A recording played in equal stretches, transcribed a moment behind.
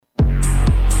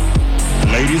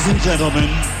Ladies and gentlemen,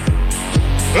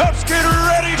 let's get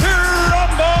ready to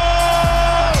rumble!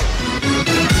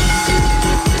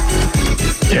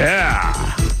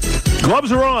 Yeah.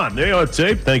 Gloves are on. They are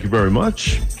tape. Thank you very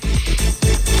much.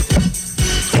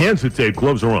 Hands are tape.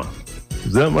 Gloves are on.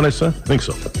 Is that what I said? I think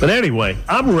so. But anyway,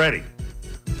 I'm ready.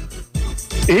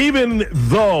 Even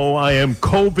though I am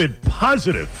COVID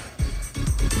positive,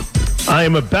 I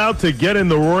am about to get in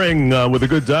the ring with a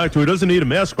good doctor who doesn't need a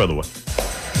mask, by the way.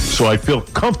 So I feel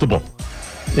comfortable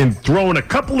in throwing a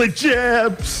couple of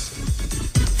jabs.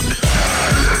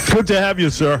 Good to have you,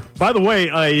 sir. By the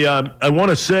way, I want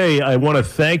to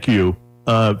thank you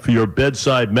for your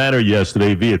bedside manner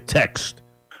yesterday via text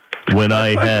when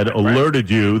I had alerted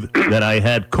you that I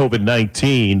had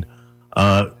COVID-19.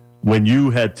 When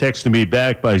you had texted me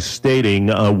back by stating,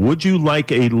 would you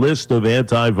like a list of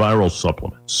antiviral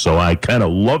supplements? So I kind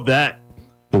of love that,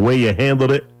 the way you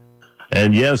handled it.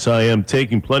 And yes, I am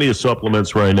taking plenty of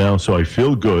supplements right now, so I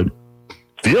feel good.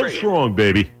 Feel strong,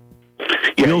 baby.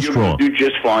 Yeah, feel strong. You do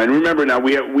just fine. Remember now,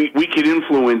 we can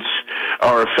influence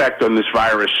our effect on this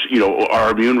virus,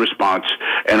 our immune response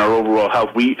and our overall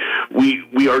health. We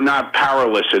are not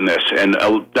powerless in this, and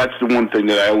that's the one thing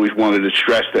that I always wanted to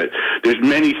stress, that there's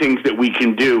many things that we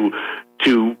can do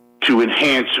to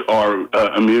enhance our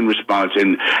immune response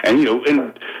and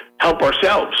help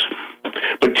ourselves.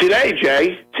 But today,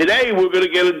 Jay, we're going to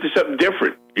get into something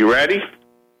different. You ready?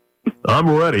 I'm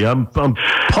ready. I'm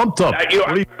pumped up.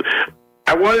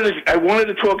 I wanted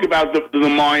to talk about the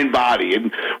mind body,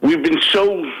 and we've been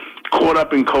so caught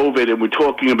up in COVID, and we're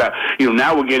talking about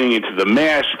now we're getting into the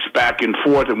masks back and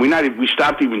forth, and we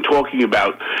stopped even talking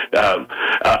about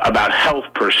health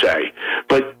per se.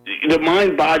 But the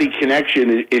mind body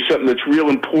connection is something that's real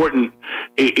important,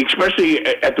 especially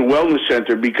at the wellness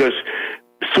center, because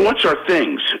thoughts are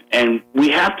things, and we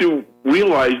have to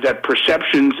realize that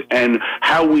perceptions and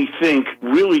how we think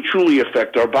really truly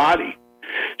affect our body.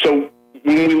 So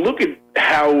when we look at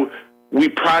how we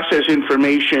process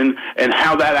information and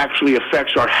how that actually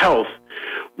affects our health,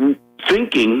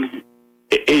 thinking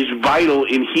is vital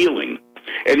in healing.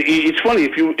 And it's funny,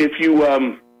 if you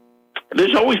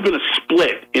there's always been a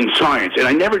split in science, and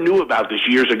I never knew about this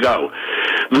years ago.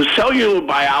 The cellular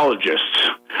biologists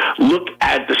look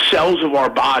at the cells of our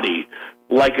body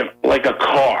like a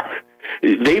car.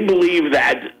 They believe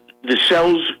that the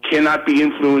cells cannot be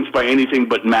influenced by anything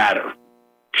but matter.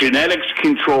 Genetics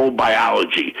control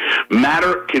biology.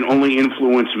 Matter can only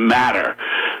influence matter.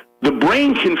 The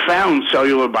brain confounds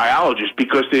cellular biologists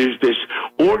because there's this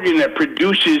organ that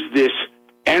produces this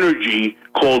energy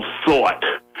called thought.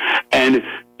 And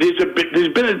there's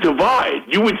been a divide.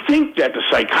 You would think that the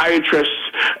psychiatrists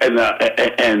and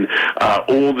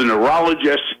all the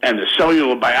neurologists and the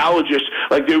cellular biologists,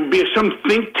 like there would be some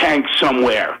think tank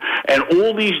somewhere, and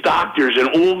all these doctors and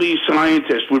all these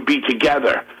scientists would be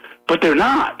together. But they're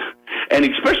not. And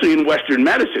especially in Western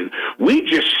medicine, we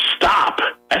just stop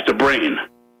at the brain,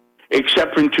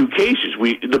 except for in two cases.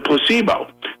 The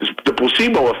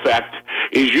placebo effect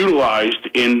is utilized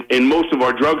in most of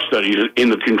our drug studies in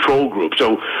the control group.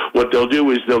 So what they'll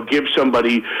do is they'll give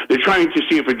somebody, they're trying to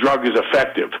see if a drug is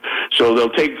effective. So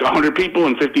they'll take 100 people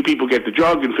and 50 people get the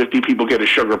drug and 50 people get a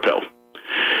sugar pill.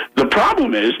 The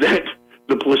problem is that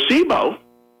the placebo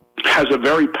has a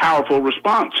very powerful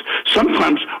response,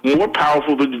 sometimes more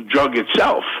powerful than the drug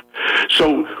itself.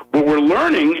 So what we're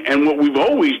learning, and what we've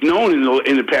always known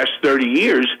in the past 30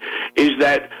 years, is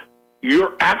that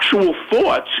your actual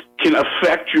thoughts can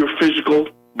affect your physical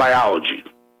biology.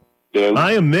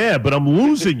 I am there, but I'm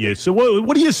losing you. So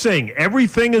what are you saying?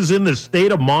 Everything is in the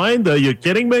state of mind? Are you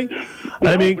kidding me?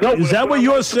 Is that what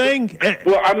you're saying?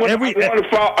 Well, I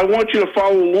want you to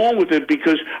follow along with it,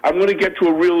 because I'm going to get to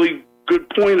a really good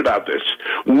point about this.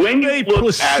 When you look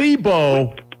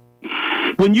placebo,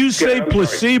 when you say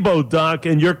placebo, Doc,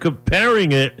 and you're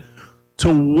comparing it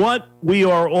to what we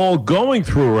are all going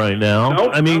through right now,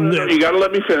 no, you got to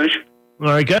let me finish. All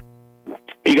right,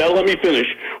 you got to let me finish.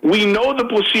 We know the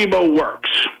placebo works.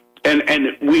 And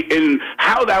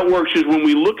how that works is when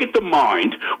we look at the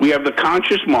mind, we have the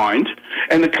conscious mind,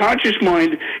 and the conscious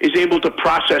mind is able to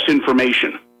process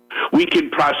information. We can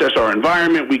process our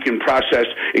environment, we can process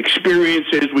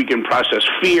experiences, we can process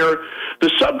fear.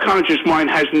 The subconscious mind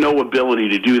has no ability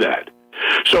to do that.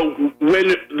 So when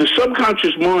the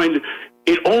subconscious mind,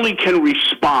 it only can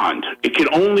respond.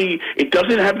 It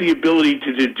doesn't have the ability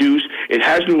to deduce. It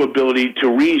has no ability to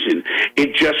reason.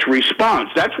 It just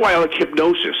responds. That's why, like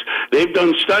hypnosis, they've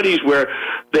done studies where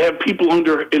they have people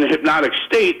in a hypnotic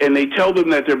state, and they tell them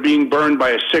that they're being burned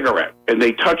by a cigarette, and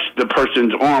they touch the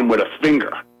person's arm with a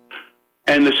finger,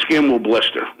 and the skin will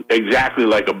blister, exactly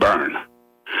like a burn.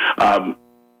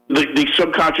 the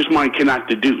subconscious mind cannot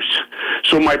deduce.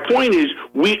 So my point is,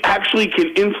 we actually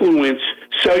can influence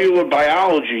cellular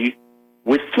biology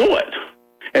with thought.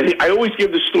 And I always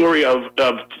give the story of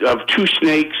two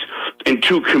snakes and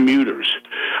two commuters.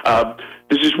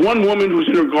 There's this one woman who's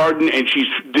in her garden, and she's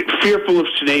fearful of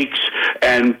snakes,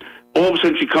 and all of a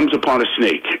sudden she comes upon a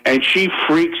snake, and she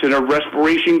freaks, and her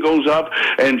respiration goes up,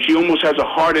 and she almost has a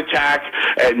heart attack,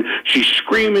 and she's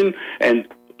screaming, and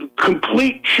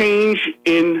complete change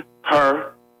in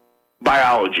her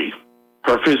biology,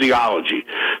 her physiology.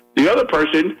 The other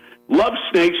person loves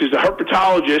snakes, is a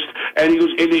herpetologist, and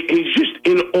he's just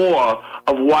in awe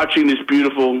of watching this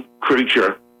beautiful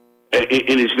creature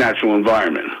in its natural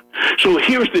environment. So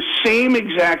here's the same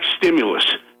exact stimulus,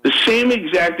 the same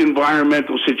exact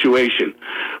environmental situation,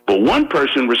 but one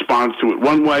person responds to it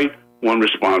one way, one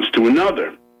responds to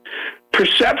another.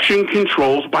 Perception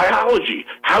controls biology.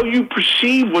 How you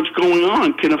perceive what's going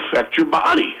on can affect your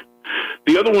body.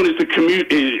 The other one is the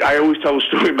commute. I always tell a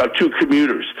story about two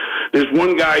commuters. There's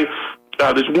one guy,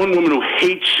 there's one woman who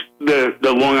hates the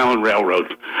Long Island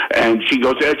Railroad, and she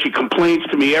goes there. She complains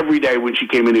to me every day when she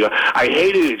came in. I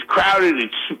hate it. It's crowded.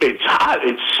 It's hot.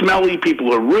 It's smelly.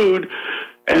 People are rude.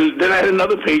 And then I had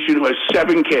another patient who has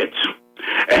 7 kids,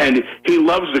 and he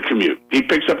loves the commute. He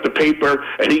picks up the paper,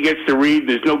 and he gets to read.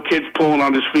 There's no kids pulling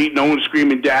on his feet. No one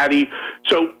screaming, "Daddy."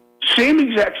 So same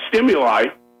exact stimuli,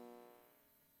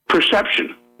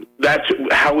 perception. That's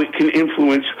how it can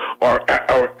influence our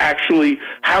actually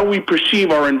how we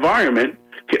perceive our environment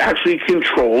actually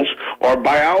controls our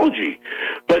biology.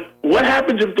 But what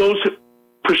happens if those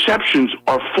perceptions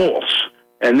are false?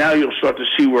 And now you'll start to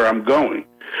see where I'm going.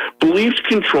 Beliefs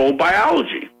control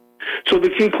biology. So the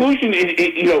conclusion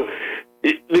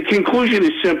the conclusion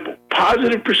is simple.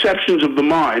 Positive perceptions of the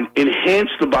mind enhance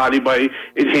the body by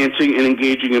enhancing and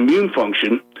engaging immune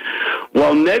function,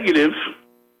 while negative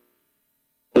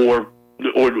or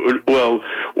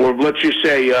let's just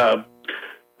say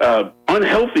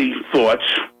unhealthy thoughts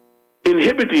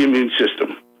inhibit the immune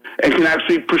system and can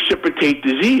actually precipitate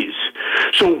disease.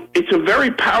 So it's a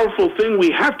very powerful thing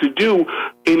we have to do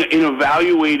in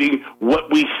evaluating what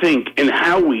we think and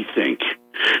how we think.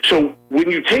 So when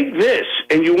you take this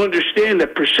and you understand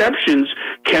that perceptions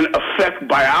can affect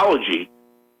biology,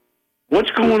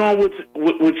 what's going on with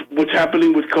what's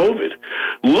happening with COVID?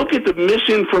 Look at the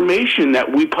misinformation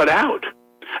that we put out,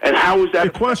 and how is that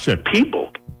the question?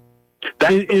 People?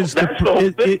 That's the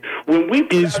whole thing. When we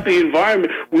put out the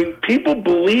environment, when people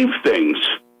believe things,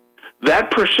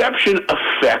 that perception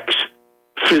affects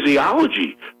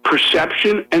physiology.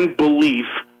 Perception and belief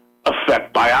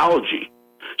affect biology.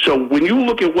 So when you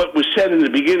look at what was said in the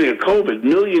beginning of COVID,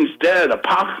 millions dead,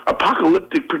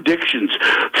 apocalyptic predictions,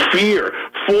 fear,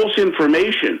 false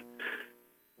information,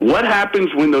 what happens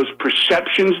when those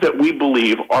perceptions that we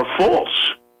believe are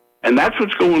false? And that's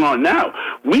what's going on now.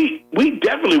 We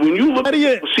definitely, when you look at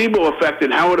the placebo effect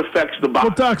and how it affects the body.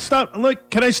 Well, Doc, stop. Look,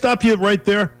 can I stop you right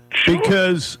there? Sure.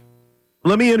 Because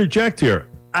let me interject here.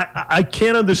 I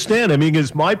can't understand. I mean,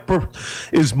 is my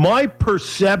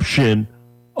perception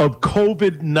of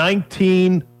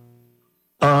COVID-19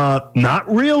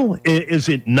 not real? Is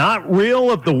it not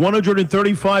real of the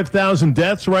 135,000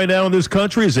 deaths right now in this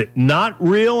country? Is it not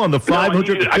real on the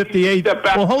 558?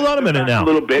 Well, hold on a minute now.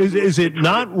 Is it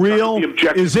not real?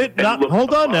 Is it not?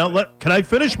 Hold on now. Can I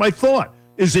finish my thought?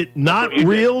 Is it not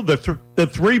real, the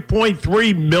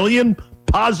 3.3 million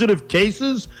positive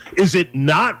cases? Is it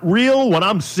not real what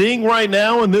I'm seeing right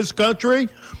now in this country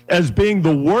as being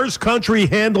the worst country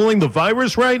handling the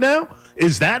virus right now?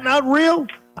 Is that not real?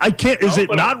 I can't. Is it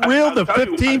not real? The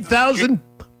 15,000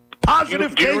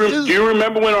 positive cases. Do you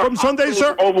remember when our from Sunday,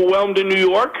 sir? Were overwhelmed in New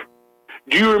York?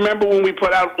 Do you remember when we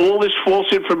put out all this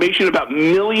false information about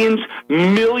millions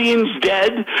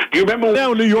dead? Do you remember when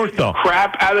now in New York, though?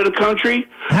 Crap out of the country.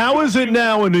 How is it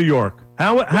now in New York?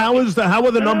 How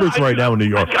are the numbers right now in New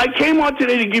York? I came on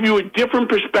today to give you a different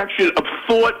perspective of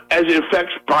thought as it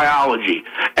affects biology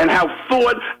and how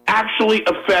thought actually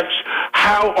affects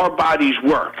how our bodies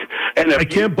work. And I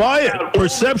can't buy it.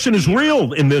 Perception is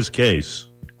real in this case.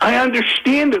 I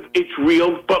understand that it's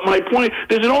real, but my point,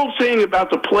 there's an old saying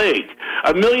about the plague.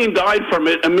 1 million died from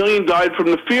it, 1 million died from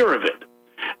the fear of it.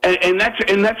 And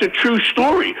that's a true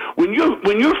story. When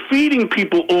you're feeding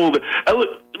people all the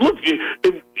look,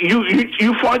 if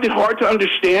you find it hard to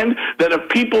understand that if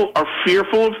people are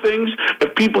fearful of things,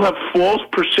 if people have false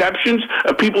perceptions,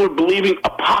 if people are believing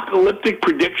apocalyptic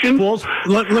predictions.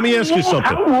 Let me ask you something.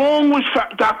 How wrong was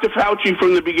Dr. Fauci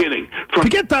from the beginning?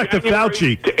 Forget Dr.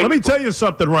 Fauci. Let me tell you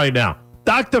something right now.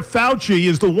 Dr. Fauci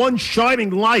is the one shining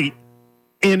light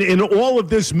in all of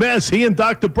this mess. He and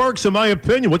Dr. Birx, in my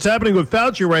opinion, what's happening with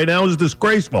Fauci right now is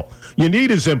disgraceful. You need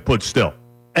his input still.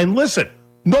 And listen,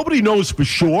 nobody knows for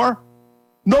sure.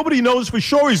 Nobody knows for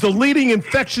sure. He's the leading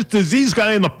infectious disease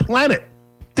guy on the planet.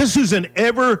 This is an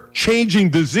ever-changing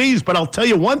disease, but I'll tell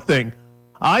you one thing.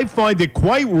 I find it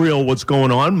quite real what's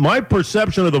going on. My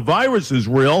perception of the virus is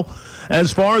real.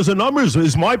 As far as the numbers,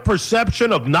 is my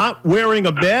perception of not wearing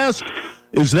a mask,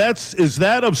 is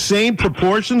that of same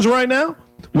proportions right now?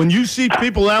 When you see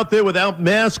people out there without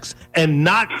masks and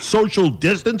not social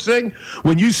distancing,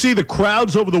 when you see the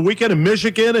crowds over the weekend in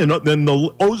Michigan and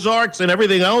the Ozarks and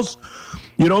everything else,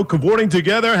 cavorting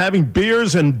together, having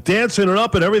beers and dancing it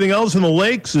up and everything else in the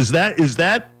lakes, is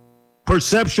that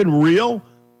perception real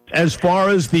as far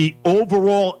as the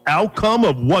overall outcome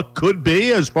of what could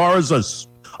be as far as a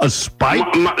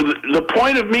spike? The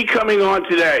point of me coming on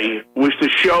today was to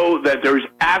show that there's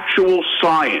actual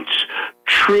science,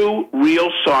 true, real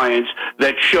science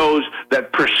that shows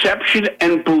that perception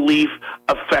and belief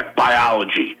affect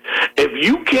biology. If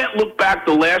you can't look back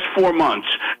the last 4 months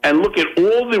and look at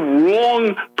all the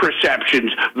wrong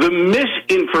perceptions, the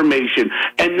misinformation,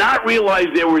 and not realize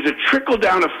there was a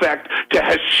trickle-down effect to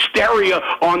hysteria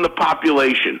on the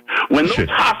population. When those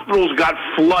hospitals got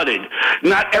flooded,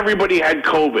 not everybody had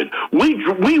COVID.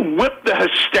 We whipped the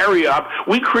hysteria up.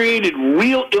 We created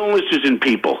real illnesses in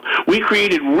people. We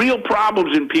created real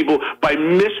problems in people by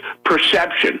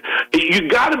misperception. You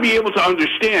got to be able to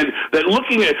understand that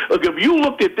if you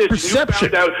looked at this, perception.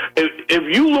 And you found out,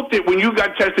 if you looked at when you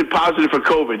got tested positive for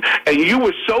COVID and you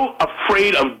were so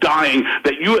afraid of dying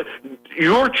that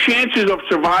your chances of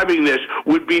surviving this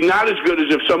would be not as good as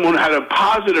if someone had a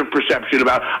positive perception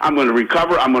about, I'm going to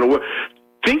recover, I'm going to work.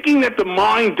 Thinking that the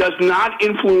mind does not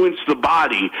influence the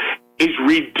body is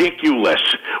ridiculous.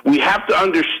 We have to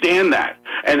understand that.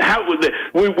 And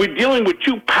we're dealing with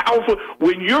two powerful.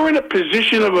 When you're in a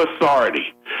position of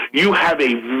authority, you have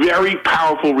a very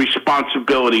powerful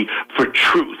responsibility for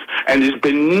truth. And there's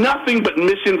been nothing but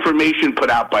misinformation put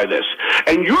out by this.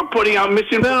 And you're putting out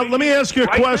misinformation. Now, let me ask you a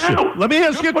question. Let me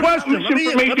ask you a question.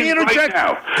 Let me interject.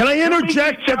 Can I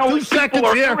interject for 2 seconds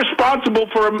here? You're responsible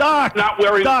for not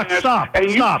wearing a mask. Stop. And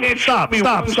you can't show me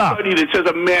one study that says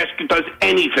a mask does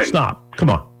anything. Stop. Come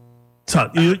on.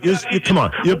 Stop. Come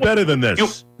on. You're better than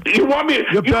this. You want me?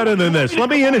 You're better than this. Let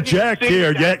me interject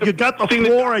here. You got the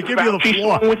floor. I give you the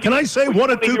floor. Can I say one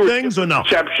or two things or no?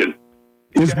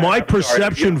 Is my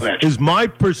perception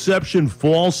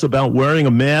false about wearing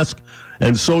a mask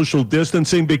and social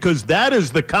distancing? Because that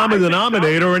is the common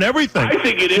denominator in everything. I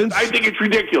think it is. I think it's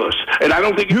ridiculous, and I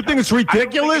don't think you think it's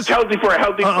ridiculous. It's healthy for a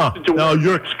healthy person to no,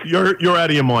 you're out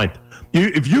of your mind.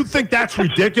 If you think that's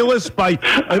ridiculous by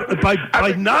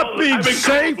not being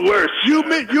safe,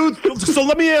 so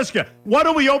let me ask you: why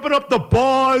don't we open up the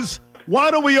bars?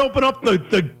 Why don't we open up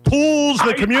the pools,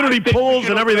 the community pools,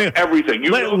 and everything? Everything.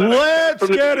 Let's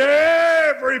get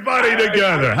everybody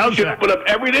together. How's that? Open up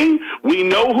everything. We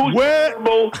know who's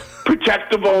vulnerable. Protect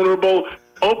the vulnerable.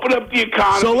 Open up the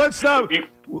economy. So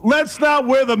let's not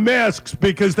wear the masks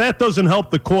because that doesn't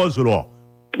help the cause at all.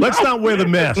 Let's not wear the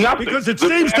mask because it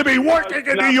seems to be working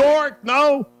in New York.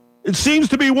 No, it seems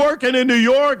to be working in New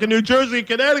York and New Jersey,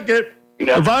 Connecticut.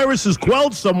 The virus is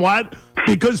quelled somewhat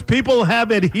because people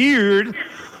have adhered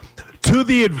to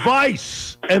the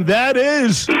advice, and that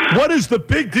is, what is the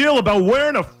big deal about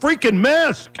wearing a freaking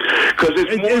mask?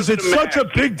 Is it such a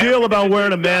big deal about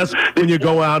wearing a mask when you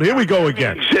go out? Here we go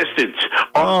again. Existence.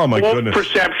 Oh, my goodness.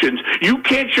 Perceptions. You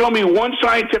can't show me one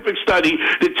scientific study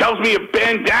that tells me a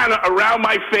bandana around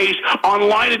my face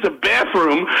online at the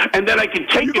bathroom, and then I can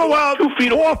take you go out 2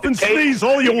 feet off and sneeze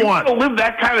all you want. You live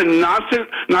that kind of nonsense.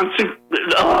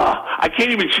 I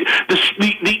can't even see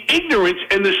the ignorance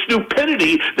and the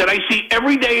stupidity that I see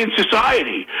every day in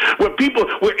society, where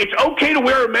it's okay to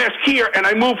wear a mask here, and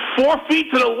I move 4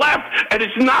 feet to the left, and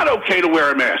it's not okay to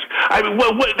wear a mask.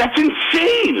 That's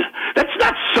insane. That's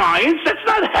not science. That's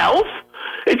not health.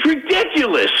 It's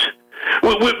ridiculous.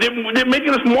 They're making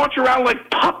us march around like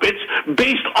puppets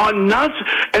based on nonsense,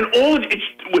 and it's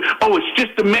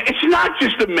just the mask. It's not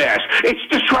just the mask. It's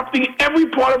disrupting every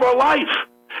part of our life.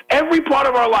 Every part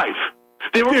of our life.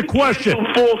 They were question.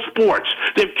 Full sports.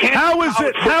 How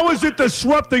is it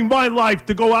disrupting my life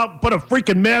to go out and put a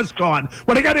freaking mask on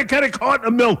when I got to get a carton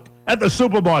of milk at the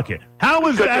supermarket? How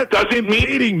is that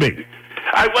impeding me?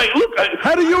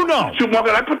 How do you know?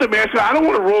 Supermarket, I put the mask on. I don't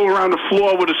want to roll around the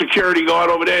floor with a security guard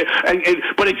over there.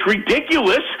 But it's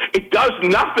ridiculous. It does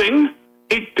nothing.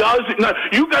 It does not.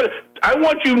 I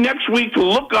want you next week to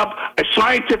look up a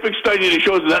scientific study that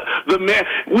shows that the mask,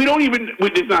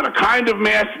 it's not a kind of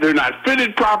mask, they're not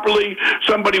fitted properly,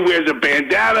 somebody wears a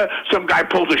bandana, some guy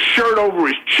pulls a shirt over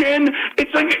his chin.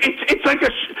 It's like a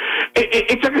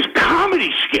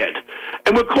comedy skit.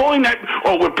 And we're calling that,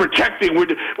 we're protecting.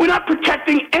 We're not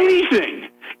protecting anything.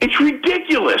 It's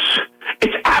ridiculous.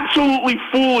 It's absolutely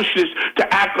foolishness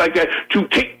to act like that, to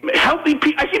take healthy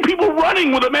people. I see people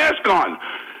running with a mask on.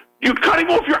 You're cutting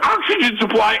off your oxygen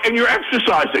supply and you're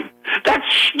exercising. That's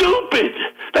stupid.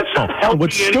 That's not healthy.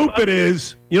 What's stupid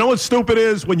is, what's stupid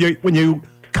is when you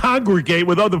congregate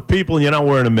with other people and you're not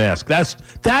wearing a mask.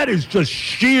 That is just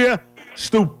sheer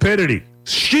stupidity.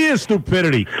 Sheer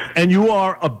stupidity. And you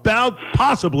are about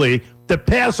possibly to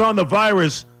pass on the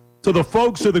virus to the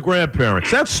folks or the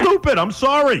grandparents. That's stupid. I'm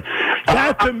sorry.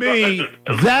 That to me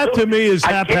is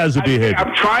haphazard behavior.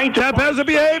 I'm trying to haphazard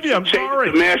behavior. I'm sorry.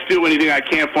 The masks do anything. I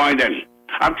can't find any.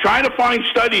 I'm trying to find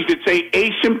studies that say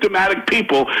asymptomatic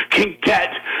people can get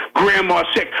grandma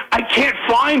sick. I can't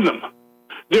find them.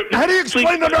 How do you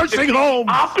explain the nursing home?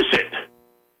 Opposite.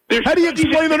 How do you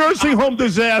explain the nursing home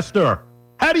disaster?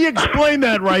 How do you explain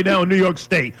that right now in New York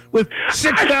State with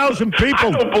 6,000 people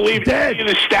I don't believe dead? In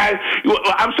the stat.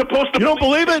 I'm supposed to. You don't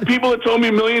believe it? People that told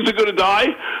me millions are going to die.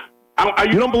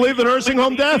 You don't believe the nursing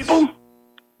home deaths?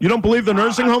 You don't believe the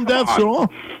nursing home deaths at all?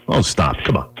 Oh, stop!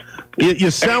 Come on.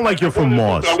 You sound like you're from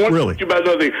Mars. I want really. to talk about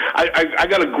another thing. I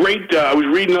got a great. I was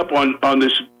reading up on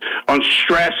this on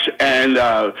stress and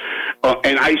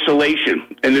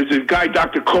isolation. And there's a guy,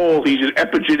 Dr. Cole. He's an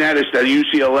epigeneticist at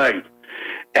UCLA.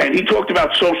 And he talked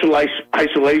about social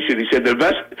isolation. He said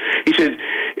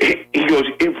he goes,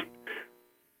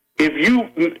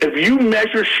 if you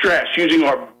measure stress using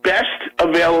our best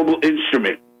available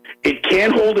instrument, it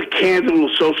can't hold a candle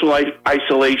to social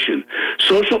isolation.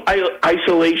 Social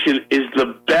isolation is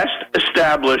the best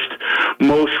established,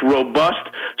 most robust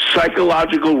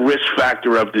psychological risk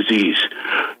factor of disease.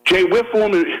 Jay, we're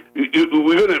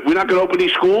not going to open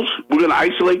these schools. We're going to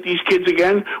isolate these kids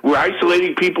again. We're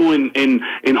isolating people in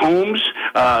homes.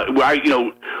 I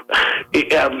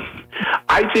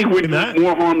think we're doing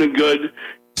more harm than good.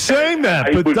 Saying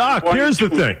that, but Doc, here's the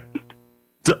thing.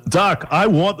 Doc, I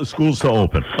want the schools to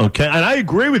open, okay? And I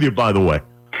agree with you, by the way.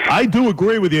 I do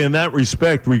agree with you in that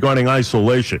respect regarding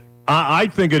isolation. I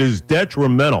think it is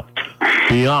detrimental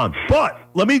beyond. But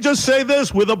let me just say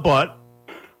this with a but.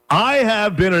 I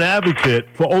have been an advocate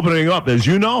for opening up, as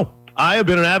you know. I have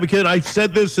been an advocate. I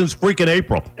said this since freaking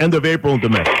April, end of April into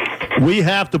May. We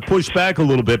have to push back a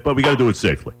little bit, but we got to do it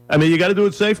safely. I mean, you got to do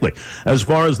it safely. As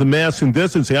far as the masks and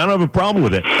distancing, I don't have a problem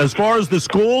with it. As far as the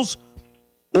schools,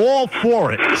 all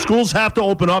for it. Schools have to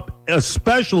open up,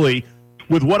 especially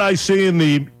with what I see in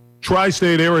the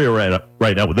tri-state area right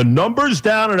now. With the numbers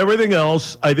down and everything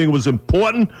else, I think it was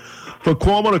important for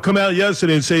Cuomo to come out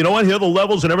yesterday and say, you know what, here are the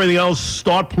levels and everything else,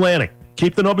 start planning.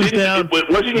 Keep the numbers down.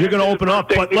 You're going to open up.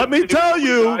 But let me tell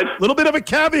you, a little bit of a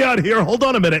caveat here. Hold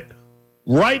on a minute.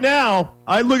 Right now,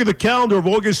 I look at the calendar of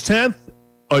August 10th.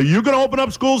 Are you going to open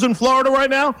up schools in Florida right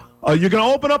now? Are you going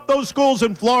to open up those schools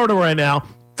in Florida right now?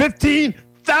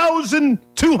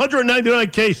 15,299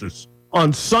 cases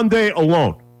on Sunday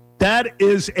alone. That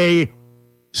is a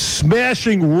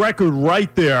smashing record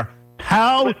right there.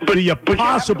 How do you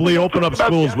possibly open up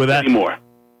schools with that? Anymore?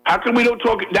 How come we don't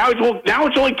talk? Now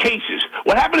it's only cases.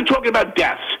 What happened to talking about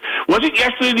deaths? Wasn't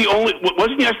yesterday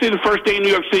the first day in New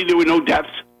York City there were no deaths?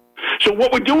 So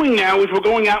what we're doing now is we're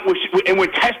going out and we're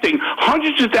testing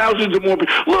hundreds of thousands of more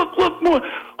people. Look more.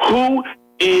 Who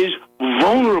is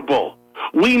vulnerable?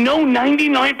 We know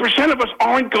 99% of us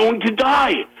aren't going to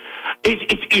die.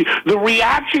 The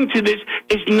reaction to this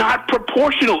is not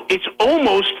proportional. It's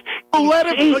almost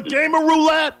a game of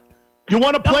roulette. You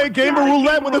want to play a game of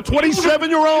roulette with a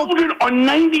 27-year-old? Children are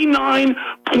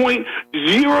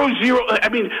 99.00. I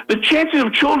mean, the chances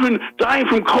of children dying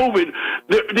from COVID,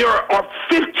 there are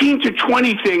 15 to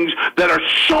 20 things that are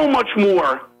so much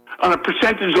more on a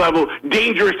percentage level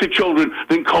dangerous to children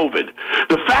than COVID.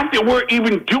 The fact that we're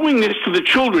even doing this to the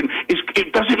children,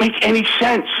 it doesn't make any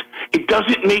sense. It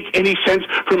doesn't make any sense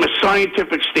from a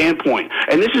scientific standpoint.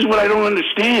 And this is what I don't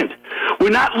understand.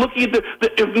 We're not looking at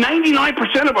if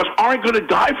 99% of us aren't going to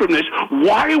die from this,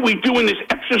 why are we doing this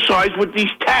exercise with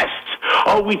these tests?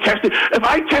 Oh, we tested. If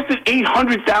I tested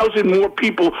 800,000 more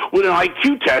people with an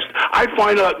IQ test, I'd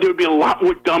find out there would be a lot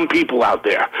more dumb people out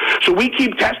there. So we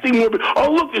keep testing more.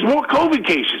 Oh, look, there's more COVID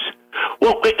cases.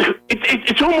 Well,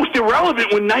 it's almost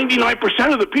irrelevant when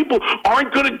 99% of the people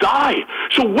aren't going to die.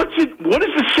 So what is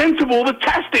the sense of all the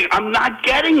testing? I'm not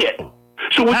getting it.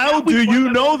 So how do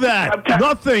you know that?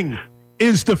 Nothing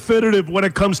is definitive when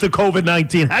it comes to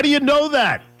COVID-19. How do you know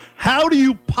that? How do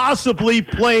you possibly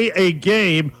play a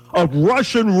game of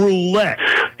Russian roulette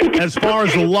as far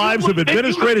as the lives of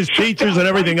administrators, teachers, and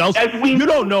everything else? You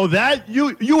don't know that.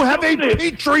 You have a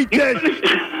petri dish.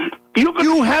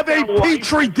 You have a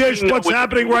petri dish what's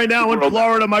happening right now in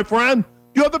Florida, my friend.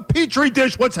 You have a petri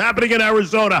dish what's happening in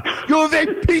Arizona. You have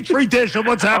a petri dish of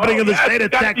what's happening in the state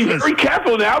of Texas. Be very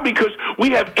careful now because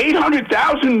we have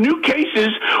 800,000 new cases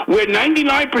where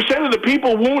 99% of the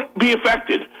people won't be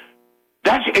affected.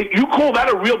 You call that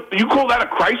a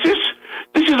crisis?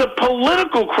 This is a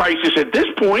political crisis at this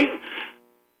point.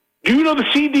 Do you know the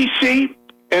CDC?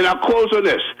 And I'll close on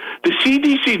this. The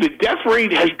CDC, the death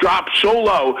rate has dropped so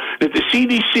low that the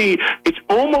CDC, it's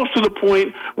almost to the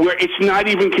point where it's not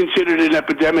even considered an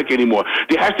epidemic anymore.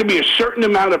 There has to be a certain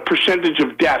amount of percentage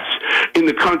of deaths in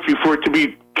the country for it to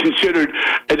be considered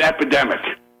an epidemic.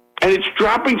 And it's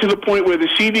dropping to the point where the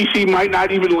CDC might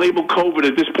not even label COVID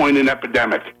at this point an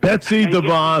epidemic. Betsy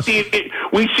DeVos.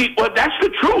 Well, that's the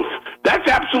truth. That's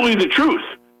absolutely the truth.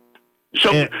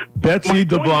 So Betsy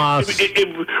DeVos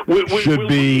should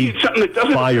be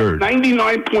fired.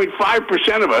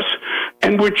 99.5% of us,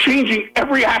 and we're changing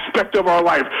every aspect of our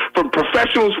life, from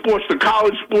professional sports to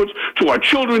college sports to our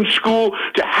children's school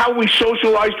to how we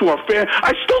socialize to our family.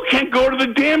 I still can't go to the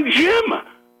damn gym.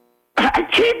 I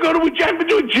can't go to a gym. I haven't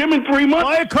been to a gym in 3 months.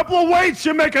 Buy a couple of weights.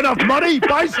 You make enough money.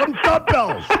 Buy some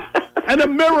dumbbells. And a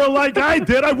mirror like I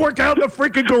did. I work out in the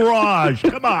freaking garage.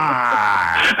 Come on.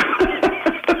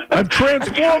 I've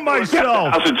transformed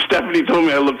myself. And Stephanie told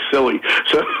me I look silly.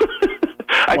 So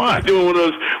I'm doing one of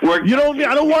those work.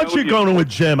 I don't want you going to a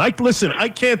gym. Listen, I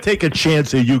can't take a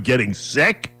chance of you getting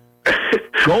sick.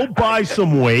 Go buy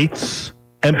some weights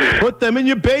and put them in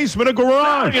your basement or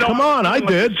garage. Come on, I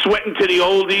did. Sweating to the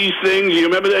oldies things. You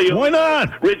remember that? Why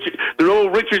not? The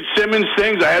old Richard Simmons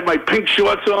things. I had my pink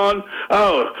shorts on.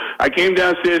 Oh, I came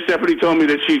downstairs. Stephanie told me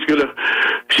that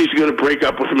she's gonna break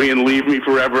up with me and leave me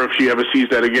forever if she ever sees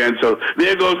that again. So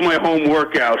there goes my home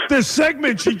workout. This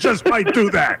segment, she just might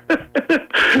do that.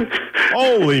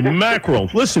 Holy mackerel.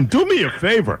 Listen, do me a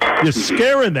favor. You're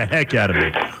scaring the heck out of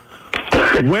me.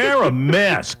 Wear a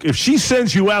mask. If she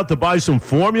sends you out to buy some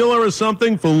formula or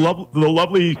something for the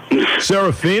lovely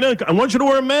Serafina, I want you to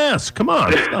wear a mask. Come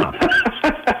on, stop.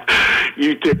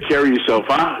 You take care of yourself,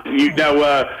 huh? You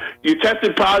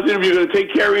tested positive. You're going to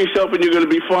take care of yourself, and you're going to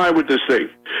be fine with this thing.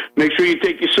 Make sure you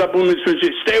take your supplements.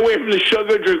 Stay away from the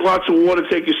sugar. Drink lots of water.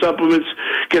 Take your supplements.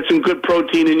 Get some good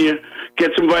protein in you.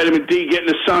 Get some vitamin D. Get in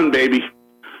the sun, baby.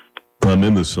 I'm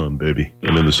in the sun, baby.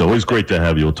 I'm in the sun. Always great to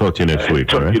have you. We'll talk to you next week.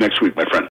 Talk to you next week, my friend.